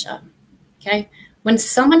dementia? Okay, when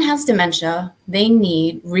someone has dementia, they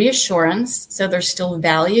need reassurance so they're still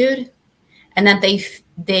valued, and that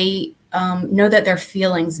they know that their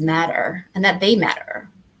feelings matter and that they matter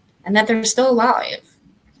and that they're still alive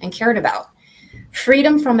and cared about.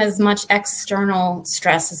 Freedom from as much external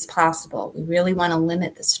stress as possible. We really want to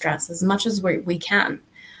limit the stress as much as we can.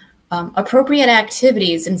 Appropriate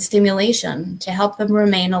activities and stimulation to help them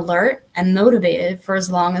remain alert and motivated for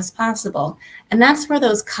as long as possible. And that's where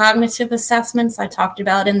those cognitive assessments I talked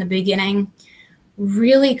about in the beginning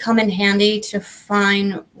really come in handy to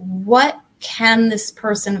find what can this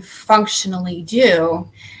person functionally do,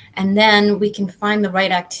 and then we can find the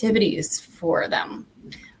right activities for them.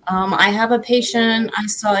 I have a patient I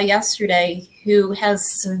saw yesterday who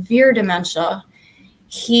has severe dementia.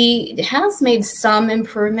 He has made some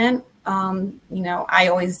improvement. You know,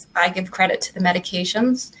 I give credit to the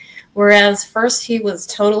medications, whereas first he was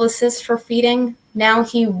total assist for feeding. Now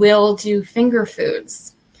he will do finger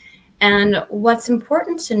foods. And what's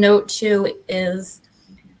important to note too is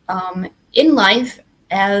in life,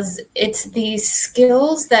 as it's the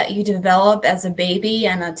skills that you develop as a baby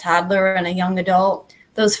and a toddler and a young adult,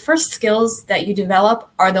 those first skills that you develop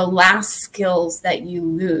are the last skills that you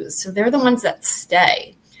lose. So they're the ones that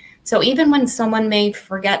stay. So even when someone may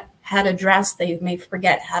forget how to dress, they may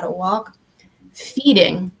forget how to walk,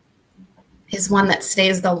 feeding is one that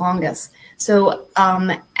stays the longest. So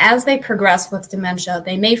as they progress with dementia,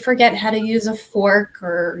 they may forget how to use a fork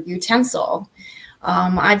or utensil.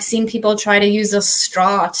 I've seen people try to use a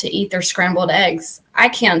straw to eat their scrambled eggs. I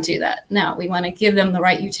can't do that. No, we want to give them the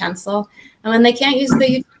right utensil. And when they can't use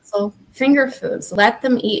the utensil, finger foods, let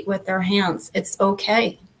them eat with their hands. It's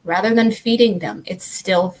okay. Rather than feeding them, it's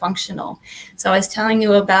still functional. So I was telling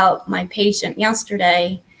you about my patient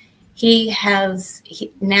yesterday.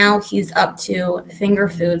 Now he's up to finger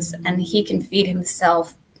foods, and he can feed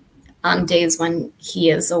himself on days when he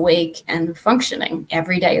is awake and functioning.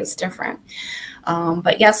 Every day is different.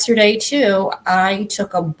 But yesterday too, I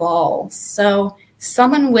took a ball. So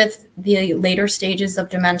someone with the later stages of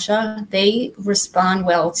dementia, they respond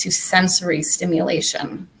well to sensory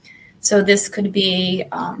stimulation. So this could be,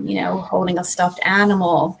 you know, holding a stuffed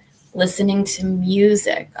animal, listening to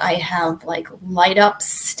music. I have like light up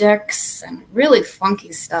sticks and really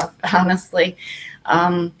funky stuff, honestly.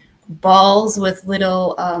 Balls with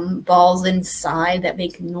little balls inside that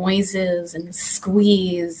make noises and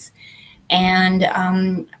squeeze.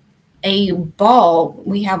 And a ball,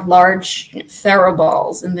 we have large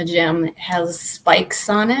theraballs in the gym. It has spikes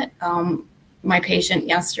on it. My patient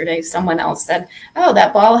yesterday, someone else said, oh,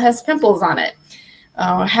 that ball has pimples on it.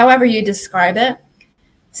 However you describe it.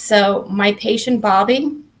 So my patient,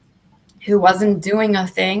 Bobby, who wasn't doing a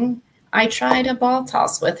thing, I tried a ball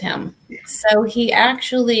toss with him. So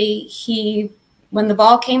when the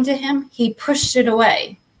ball came to him, he pushed it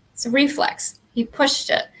away. It's a reflex. He pushed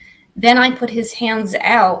it. Then I put his hands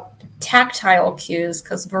out, tactile cues,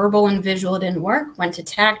 because verbal and visual didn't work, went to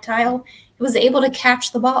tactile. He was able to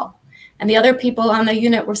catch the ball. And the other people on the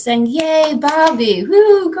unit were saying, yay, Bobby,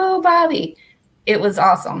 woo, go Bobby. It was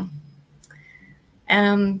awesome.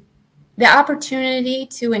 The opportunity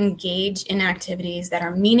to engage in activities that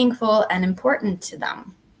are meaningful and important to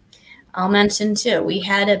them. I'll mention too, we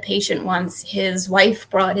had a patient once, his wife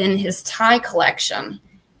brought in his tie collection.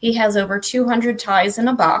 He has over 200 ties in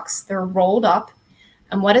a box. They're rolled up.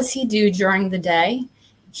 And what does he do during the day?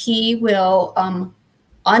 He will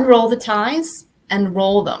unroll the ties and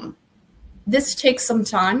roll them. This takes some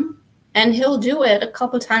time, and he'll do it a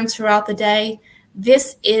couple of times throughout the day.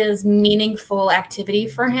 This is meaningful activity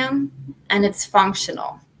for him, and it's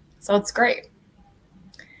functional. So it's great.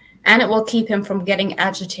 And it will keep him from getting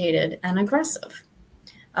agitated and aggressive.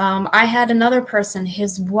 I had another person,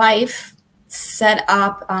 his wife set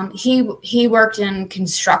up, he worked in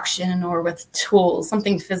construction or with tools,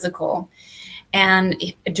 something physical,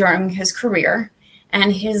 and during his career,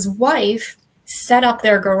 and his wife set up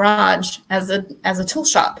their garage as a tool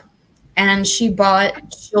shop, and she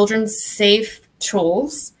bought children's safe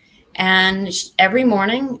tools, and every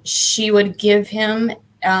morning she would give him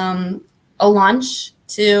a lunch,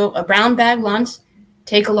 a brown bag lunch,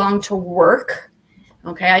 take along to work.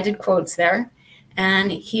 Okay, I did quotes there.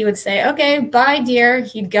 And he would say, okay, bye, dear.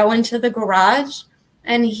 He'd go into the garage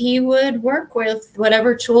and he would work with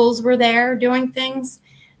whatever tools were there doing things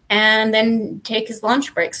and then take his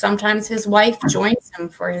lunch break. Sometimes his wife joins him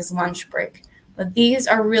for his lunch break. But these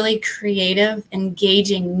are really creative,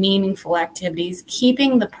 engaging, meaningful activities,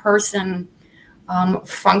 keeping the person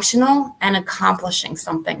functional and accomplishing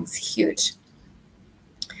something huge.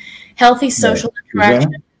 Healthy social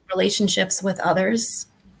interaction, relationships with others,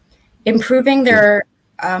 improving their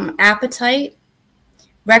appetite,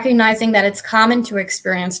 recognizing that it's common to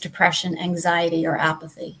experience depression, anxiety, or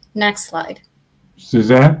apathy. Next slide.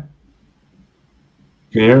 Suzanne,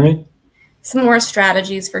 can you hear me? Some more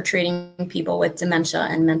strategies for treating people with dementia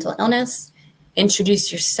and mental illness.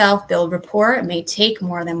 Introduce yourself, build rapport. It may take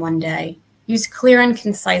more than one day. Use clear and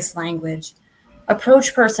concise language.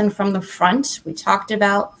 Approach person from the front. We talked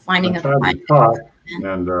about finding a quiet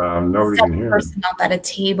and nobody can hear person up at a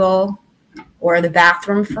table or the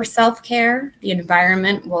bathroom for self-care. The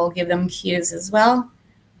environment will give them cues as well.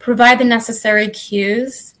 Provide the necessary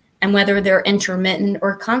cues, and whether they're intermittent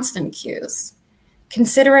or constant cues.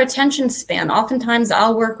 Consider attention span. Oftentimes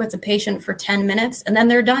I'll work with a patient for 10 minutes and then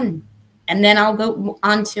they're done. And then I'll go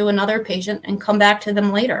on to another patient and come back to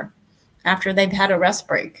them later after they've had a rest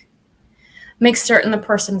break. Make certain the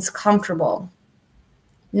person's comfortable.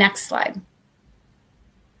 Next slide.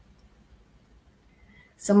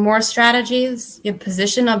 Some more strategies. Your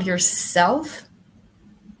position of yourself,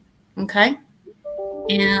 okay,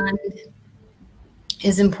 and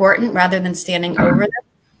is important rather than standing over them.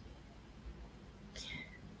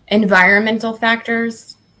 Environmental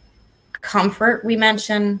factors, comfort we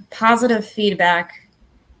mentioned, positive feedback,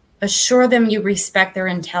 assure them you respect their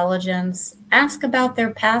intelligence, ask about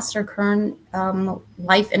their past or current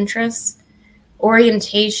life interests,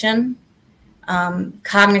 orientation,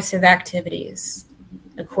 cognitive activities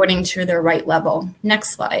according to their right level.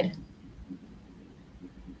 Next slide.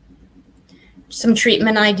 Some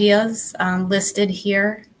treatment ideas listed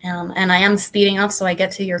here, and I am speeding up so I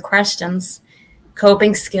get to your questions.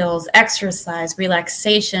 Coping skills, exercise,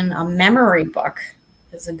 relaxation, a memory book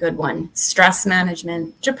is a good one. Stress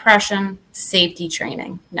management, depression, safety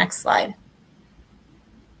training. Next slide.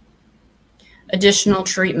 Additional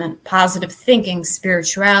treatment, positive thinking,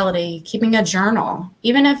 spirituality, keeping a journal,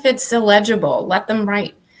 even if it's illegible, let them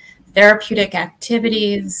write. Therapeutic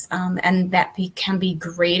activities, and that can be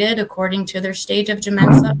graded according to their stage of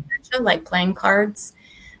dementia, like playing cards.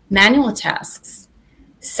 Manual tasks.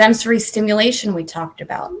 Sensory stimulation we talked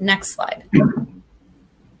about. Next slide.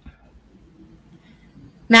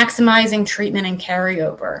 Maximizing treatment and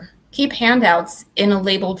carryover. Keep handouts in a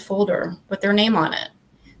labeled folder with their name on it.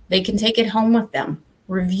 They can take it home with them.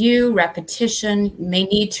 Review, repetition, may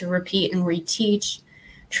need to repeat and reteach.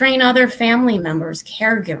 Train other family members,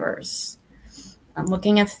 caregivers. I'm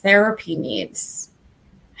looking at therapy needs.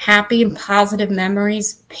 Happy and positive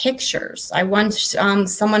memories, pictures. I once,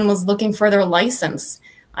 someone was looking for their license.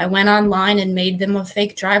 I went online and made them a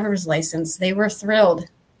fake driver's license. They were thrilled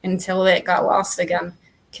until it got lost again.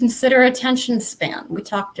 Consider attention span, we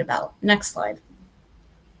talked about. Next slide.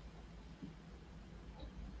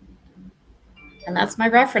 And that's my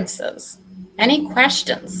references. Any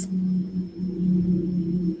questions?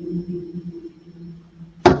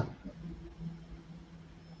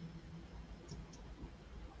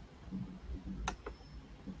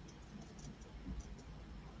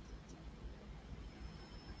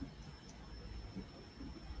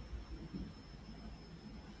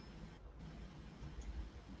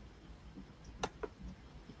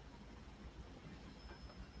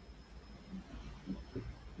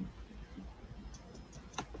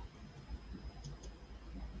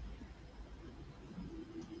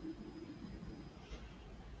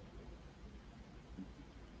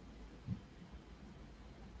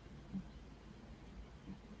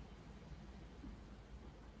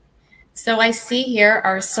 So I see here,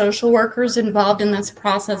 are social workers involved in this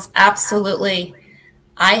process? Absolutely.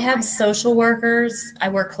 I have social workers I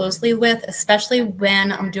work closely with, especially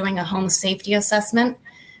when I'm doing a home safety assessment.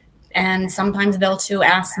 And sometimes they'll too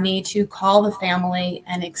ask me to call the family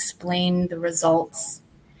and explain the results.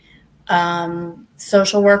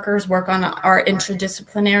 Social workers work on our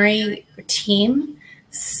interdisciplinary team.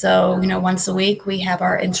 So, once a week we have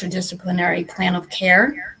our interdisciplinary plan of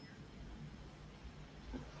care.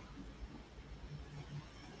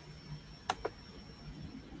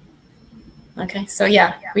 Okay, so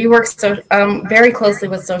yeah, we work very closely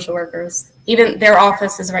with social workers. Even their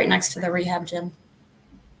office is right next to the rehab gym.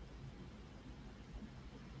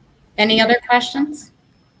 Any other questions?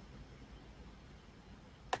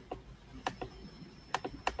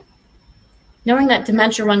 Knowing that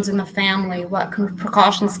dementia runs in the family, what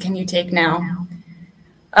precautions can you take now?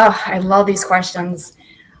 Oh, I love these questions.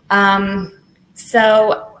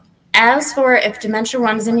 So as for if dementia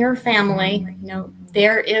runs in your family,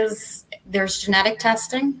 there's genetic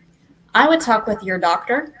testing. I would talk with your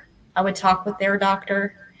doctor. I would talk with their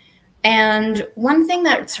doctor. And one thing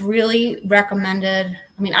that's really recommended,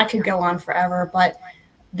 I mean, I could go on forever, but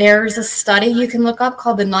there's a study you can look up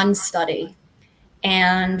called the Nun study.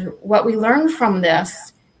 And what we learned from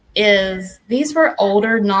this is these were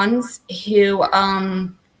older nuns who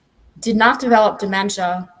did not develop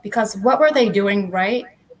dementia because what were they doing right?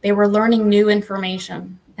 They were learning new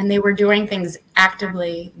information and they were doing things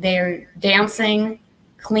actively. They're dancing,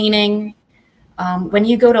 cleaning. When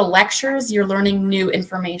you go to lectures, you're learning new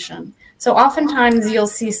information. So oftentimes you'll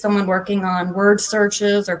see someone working on word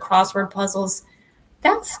searches or crossword puzzles.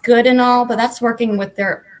 That's good and all, but that's working with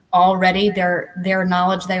their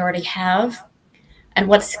knowledge they already have. And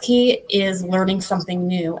what's key is learning something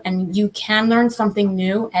new. And you can learn something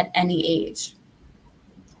new at any age.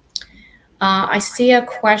 I see a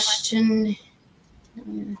question.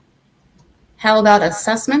 How about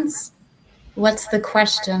assessments? What's the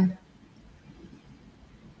question?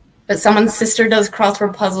 But someone's sister does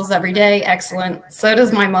crossword puzzles every day. Excellent. So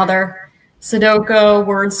does my mother. Sudoku,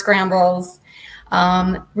 word scrambles.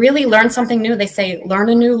 Really learn something new. They say learn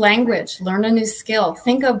a new language, learn a new skill.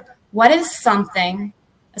 Think of what is something,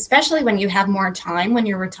 especially when you have more time, when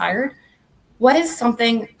you're retired, what is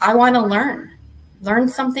something I want to learn? Learn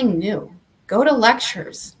something new. Go to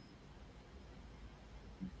lectures.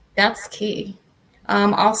 That's key.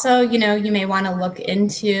 Also, you know, you may want to look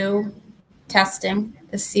into testing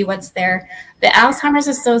to see what's there. The Alzheimer's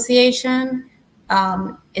Association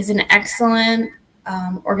is an excellent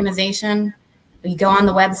organization. You go on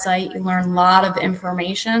the website, you learn a lot of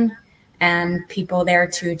information and people there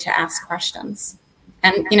to ask questions.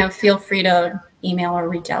 And, you know, feel free to email or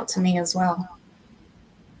reach out to me as well.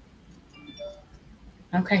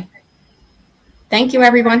 Okay. Thank you,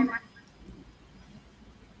 everyone.